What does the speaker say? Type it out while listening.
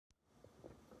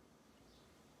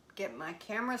get my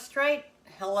camera straight.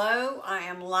 Hello, I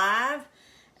am live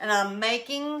and I'm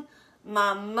making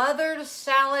my mother's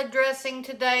salad dressing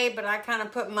today, but I kind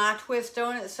of put my twist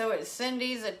on it. So it's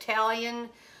Cindy's Italian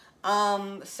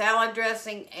salad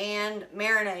dressing and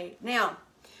marinade. Now,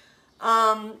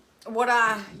 what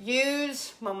I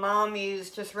use, my mom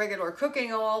used just regular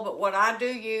cooking oil, but what I do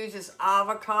use is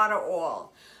avocado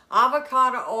oil.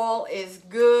 Avocado oil is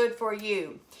good for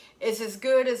you. It's as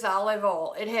good as olive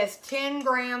oil. It has 10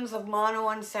 grams of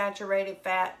monounsaturated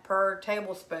fat per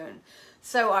tablespoon.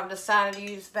 So I've decided to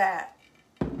use that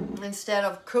instead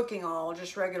of cooking oil,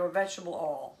 just regular vegetable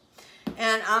oil.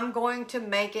 And I'm going to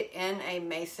make it in a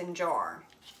mason jar.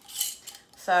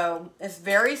 So it's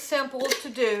very simple to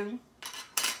do.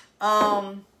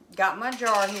 Got my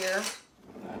jar here.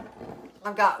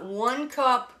 I've got 1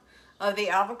 cup of the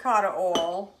avocado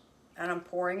oil and I'm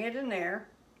pouring it in there.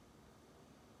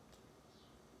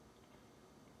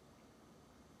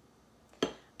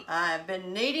 I've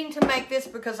been needing to make this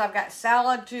because I've got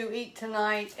salad to eat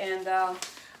tonight, and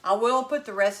I will put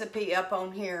the recipe up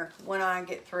on here when I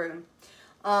get through.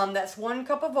 That's 1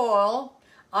 cup of oil.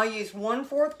 I'll use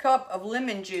 1/4 cup of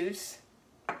lemon juice.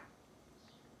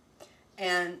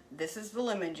 And this is the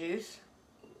lemon juice.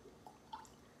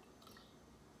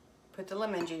 Put the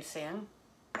lemon juice in.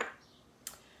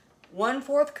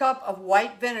 1/4 cup of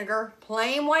white vinegar,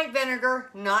 plain white vinegar,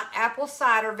 not apple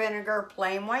cider vinegar,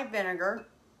 plain white vinegar.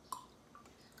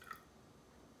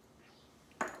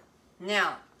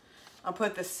 Now, I'll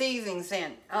put the seasonings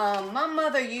in. My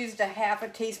mother used a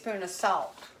 1/2 teaspoon of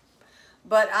salt,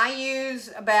 but I use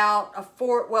about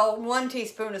 1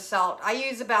 teaspoon of salt. I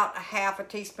use about 1/2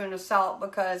 teaspoon of salt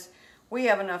because we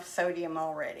have enough sodium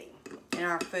already in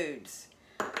our foods,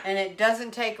 and it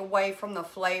doesn't take away from the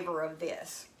flavor of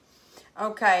this.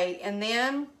 Okay, and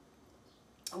then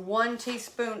 1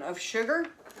 teaspoon of sugar.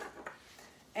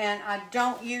 And I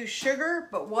don't use sugar,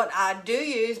 but what I do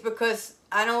use, because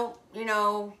I don't,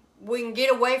 we can get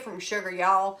away from sugar,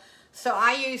 y'all. So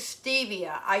I use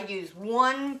stevia. I use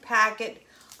 1 packet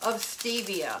of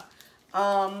stevia,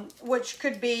 which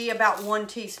could be about 1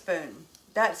 teaspoon.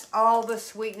 That's all the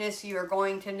sweetness you are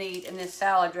going to need in this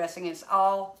salad dressing. It's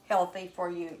all healthy for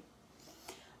you.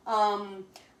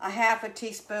 1/2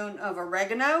 teaspoon of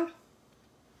oregano.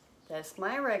 That's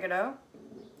my oregano.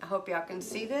 I hope y'all can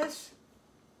see this.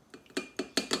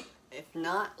 If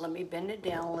not, let me bend it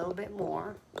down a little bit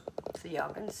more so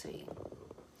y'all can see.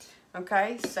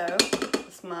 Okay, so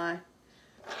it's my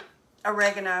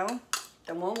oregano.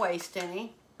 Don't want to waste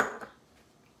any.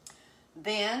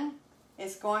 Then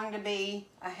it's going to be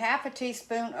 1/2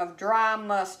 teaspoon of dry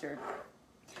mustard.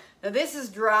 Now this is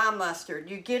dry mustard.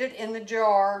 You get it in the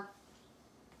jar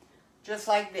just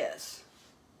like this.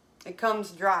 It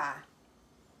comes dry.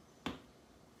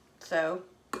 So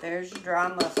there's your dry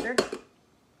mustard.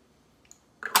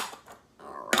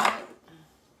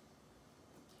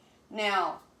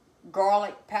 Now,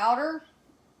 garlic powder,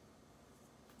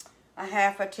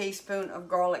 1/2 teaspoon of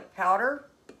garlic powder,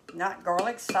 not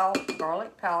garlic salt,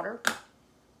 garlic powder.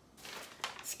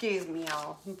 Excuse me,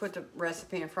 y'all. Let me put the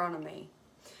recipe in front of me.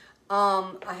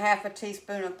 1/2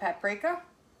 teaspoon of paprika.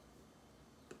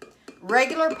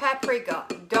 Regular paprika.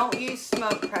 Don't use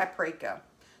smoked paprika.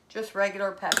 Just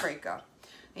regular paprika.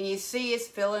 And you see it's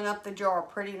filling up the jar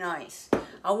pretty nice.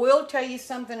 I will tell you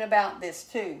something about this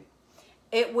too.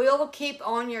 It will keep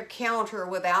on your counter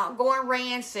without going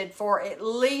rancid for at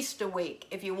least a week.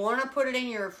 If you want to put it in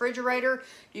your refrigerator,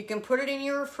 you can put it in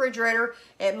your refrigerator.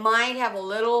 It might have a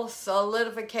little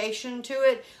solidification to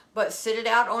it, but sit it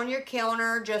out on your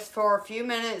counter just for a few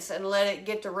minutes and let it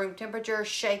get to room temperature.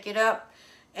 Shake it up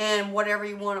and whatever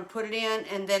you want to put it in,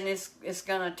 and then it's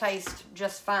going to taste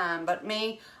just fine. But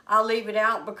me, I'll leave it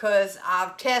out because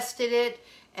I've tested it.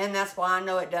 And that's why I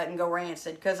know it doesn't go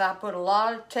rancid, because I put a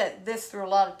lot of this through a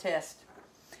lot of tests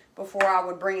before I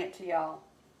would bring it to y'all.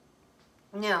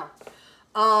 Now,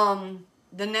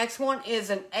 the next one is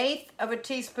 1/8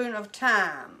 teaspoon of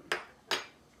thyme.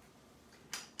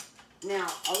 Now,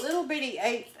 a little bitty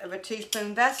 1/8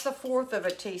 teaspoon, that's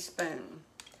 1/4 teaspoon.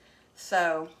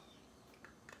 So,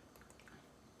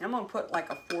 I'm going to put like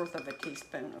 1/4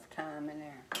 teaspoon of thyme in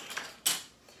there.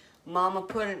 Mama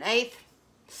put 1/8.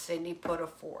 Cindy put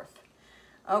 1/4.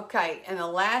 Okay, and the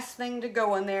last thing to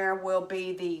go in there will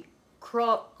be the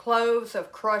cloves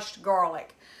of crushed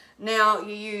garlic. Now,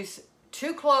 you use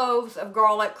 2 cloves of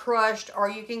garlic crushed, or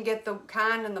you can get the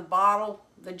kind in the bottle,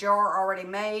 the jar already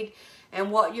made.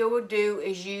 And what you would do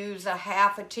is use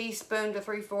 1/2 teaspoon to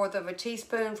 3/4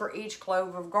 teaspoon for each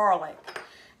clove of garlic.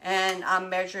 And I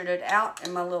measured it out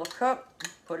in my little cup,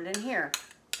 put it in here.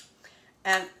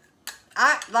 And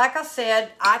like I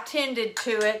said, I tended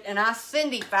to it and I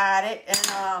Cindy-fied it,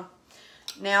 and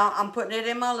now I'm putting it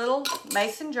in my little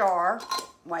mason jar.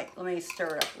 Wait, let me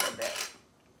stir it up a little bit.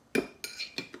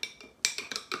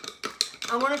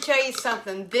 I want to tell you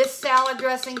something. This salad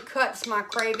dressing cuts my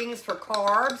cravings for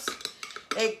carbs.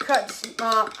 It cuts,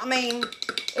 I mean,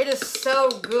 it is so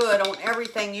good on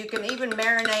everything. You can even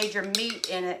marinate your meat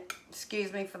in it.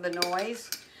 Excuse me for the noise.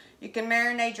 You can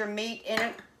marinate your meat in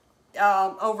it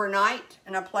overnight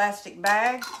in a plastic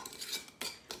bag.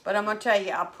 But I'm going to tell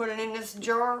you, I put it in this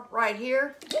jar right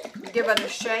here. Give it a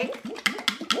shake.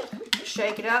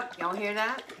 Shake it up. Y'all hear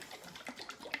that?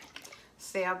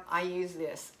 See, I use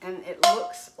this. And it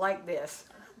looks like this.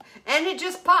 And it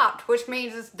just popped, which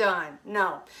means it's done.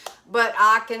 No. But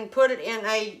I can put it in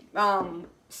a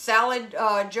salad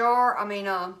jar. I mean,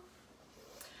 a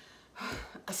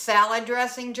salad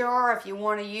dressing jar. If you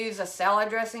want to use a salad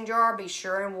dressing jar, be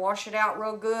sure and wash it out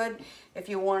real good. If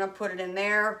you want to put it in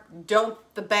there, dump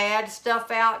the bad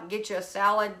stuff out. Get you a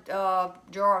salad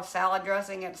jar of salad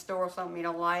dressing at the store, something you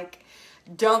don't like.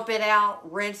 Dump it out,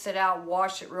 rinse it out,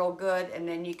 wash it real good, and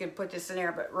then you can put this in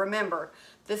there. But remember,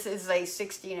 this is a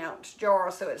 16-ounce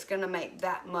jar, so it's going to make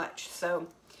that much. So,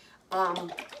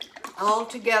 all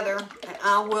together, and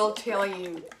I will tell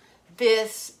you,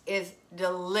 this is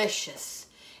delicious.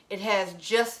 It has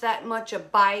just that much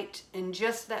of bite and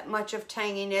just that much of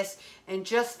tanginess and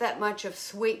just that much of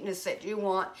sweetness that you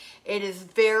want. It is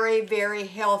very, very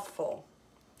healthful.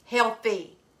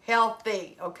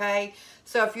 Healthy, okay?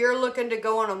 So if you're looking to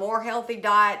go on a more healthy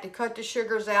diet, to cut the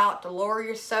sugars out, to lower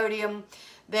your sodium,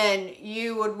 then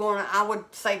you would want to, I would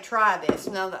say try this.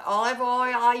 Now, the olive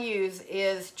oil I use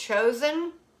is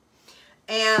Chosen,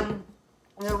 and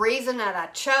the reason that I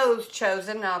chose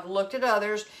Chosen, and I've looked at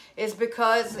others, is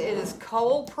because it is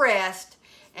cold pressed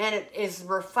and it is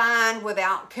refined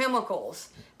without chemicals.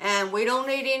 And we don't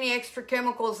need any extra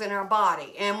chemicals in our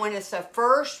body. And when it's the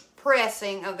first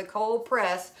pressing of the cold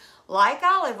press, like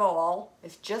olive oil,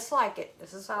 it's just like it.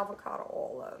 This is avocado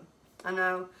oil though. I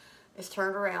know it's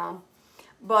turned around.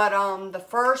 But the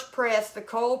first press, the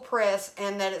cold press,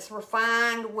 and that it's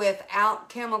refined without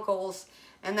chemicals,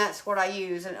 and that's what I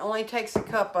use. And it only takes a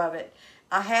cup of it.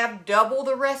 I have doubled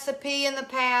the recipe in the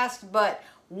past, but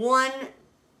one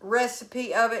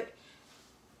recipe of it,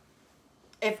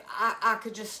 if I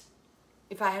could just,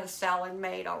 if I had a salad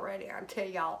made already, I'd tell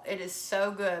y'all, it is so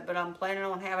good, but I'm planning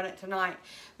on having it tonight.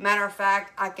 Matter of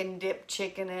fact, I can dip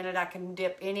chicken in it. I can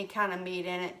dip any kind of meat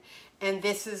in it. And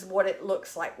this is what it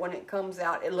looks like when it comes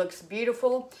out. It looks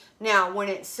beautiful. Now, when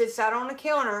it sits out on the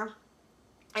counter,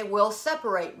 it will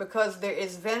separate because there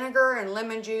is vinegar and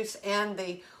lemon juice and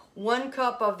the 1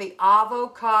 cup of the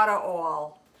avocado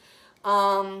oil.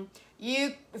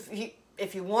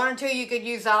 If you wanted to, you could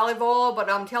use olive oil, but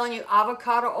I'm telling you,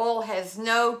 avocado oil has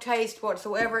no taste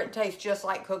whatsoever. It tastes just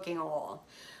like cooking oil.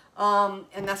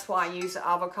 And that's why I use the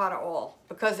avocado oil,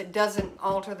 because it doesn't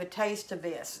alter the taste of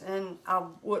this. And I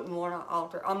wouldn't want to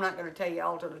alter, I'm not going to tell you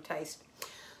alter the taste.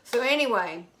 So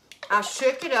anyway, I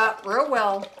shook it up real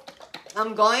well.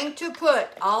 I'm going to put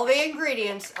all the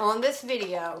ingredients on this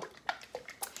video.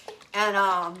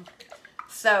 And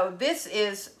so this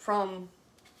is from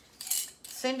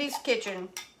Cindy's Kitchen.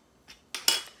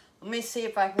 Let me see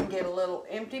if I can get a little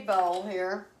empty bowl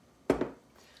here.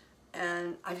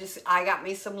 And I got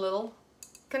me some little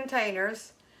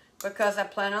containers because I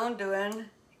plan on doing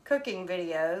cooking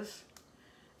videos.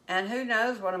 And who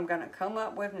knows what I'm going to come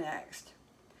up with next.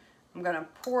 I'm going to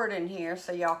pour it in here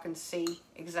so y'all can see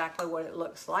exactly what it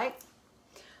looks like.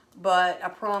 But I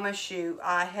promise you,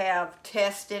 I have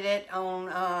tested it on,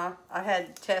 I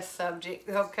had test subject,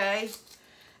 okay?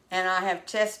 And I have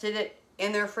tested it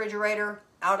in the refrigerator,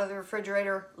 out of the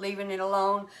refrigerator, leaving it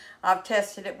alone. I've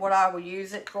tested it, what I would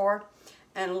use it for.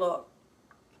 And look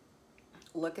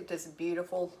at this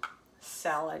beautiful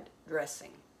salad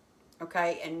dressing,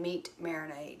 okay? And meat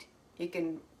marinade. You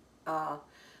can,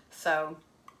 so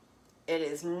it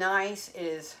is nice, it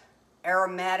is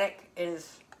aromatic,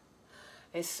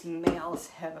 it smells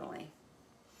heavenly.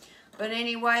 But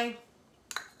anyway,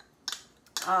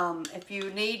 if you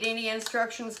need any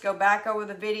instructions, go back over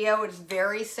the video. It's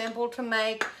very simple to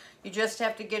make. You just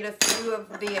have to get a few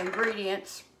of the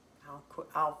ingredients.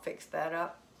 I'll fix that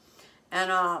up.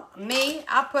 And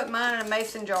I put mine in a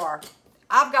mason jar.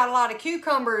 I've got a lot of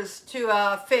cucumbers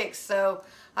to fix, so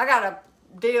I got to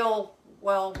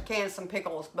can some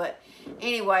pickles. But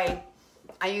anyway,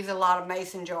 I use a lot of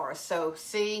mason jars. So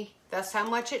see, that's how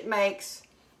much it makes.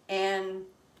 And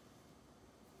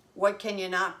what can you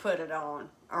not put it on?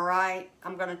 All right,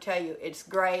 I'm going to tell you, it's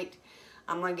great.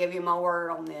 I'm going to give you my word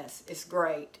on this. It's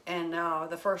great. And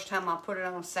the first time I put it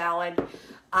on salad,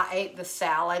 I ate the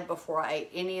salad before I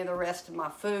ate any of the rest of my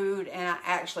food. And I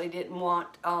actually didn't want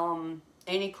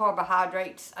any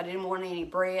carbohydrates. I didn't want any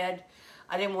bread.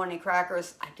 I didn't want any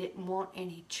crackers. I didn't want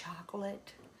any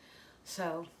chocolate.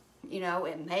 So, you know,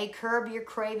 it may curb your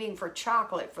craving for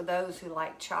chocolate for those who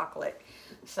like chocolate.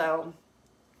 So,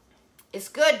 it's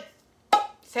good.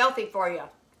 It's healthy for you.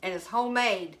 And it's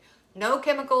homemade. No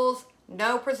chemicals,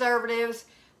 no preservatives,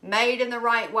 made in the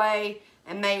right way,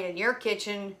 and made in your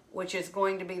kitchen, which is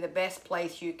going to be the best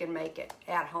place you can make it,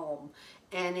 at home.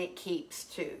 And it keeps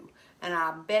too. And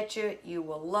I bet you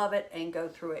will love it and go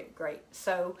through it great.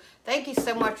 So, thank you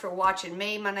so much for watching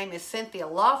me. My name is Cynthia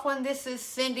Laughlin. This is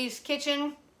Cindy's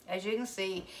Kitchen, as you can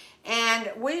see.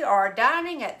 And we are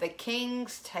dining at the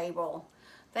King's table.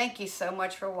 Thank you so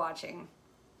much for watching.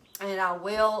 And I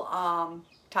will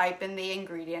type in the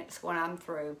ingredients when I'm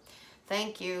through.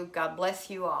 Thank you. God bless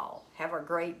you all. Have a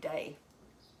great day.